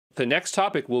The next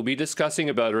topic we'll be discussing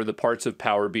about are the parts of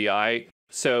Power BI.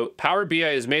 So Power BI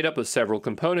is made up of several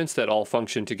components that all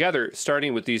function together,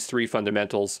 starting with these three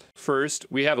fundamentals. First,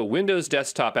 we have a Windows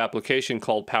desktop application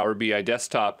called Power BI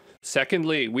Desktop.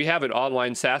 Secondly, we have an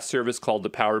online SaaS service called the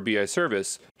Power BI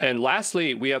Service. And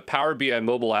lastly, we have Power BI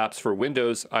mobile apps for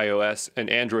Windows, iOS, and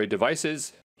Android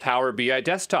devices. Power BI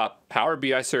Desktop, Power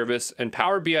BI Service, and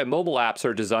Power BI mobile apps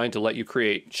are designed to let you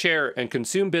create, share, and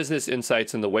consume business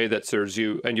insights in the way that serves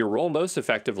you and your role most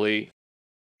effectively.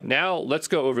 Now, let's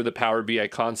go over the Power BI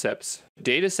concepts.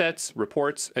 Datasets,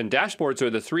 reports, and dashboards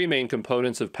are the three main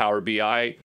components of Power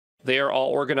BI. They are all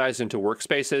organized into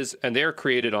workspaces, and they are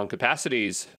created on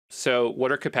capacities. So,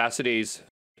 what are capacities?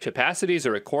 Capacities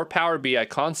are a core Power BI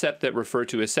concept that refer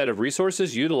to a set of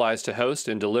resources utilized to host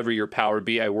and deliver your Power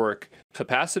BI work.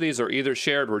 Capacities are either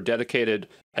shared or dedicated.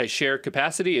 A shared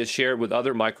capacity is shared with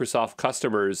other Microsoft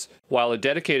customers, while a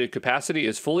dedicated capacity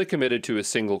is fully committed to a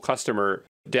single customer.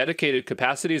 Dedicated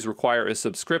capacities require a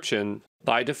subscription.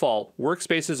 By default,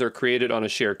 workspaces are created on a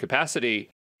shared capacity.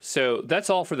 So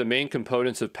that's all for the main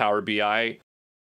components of Power BI.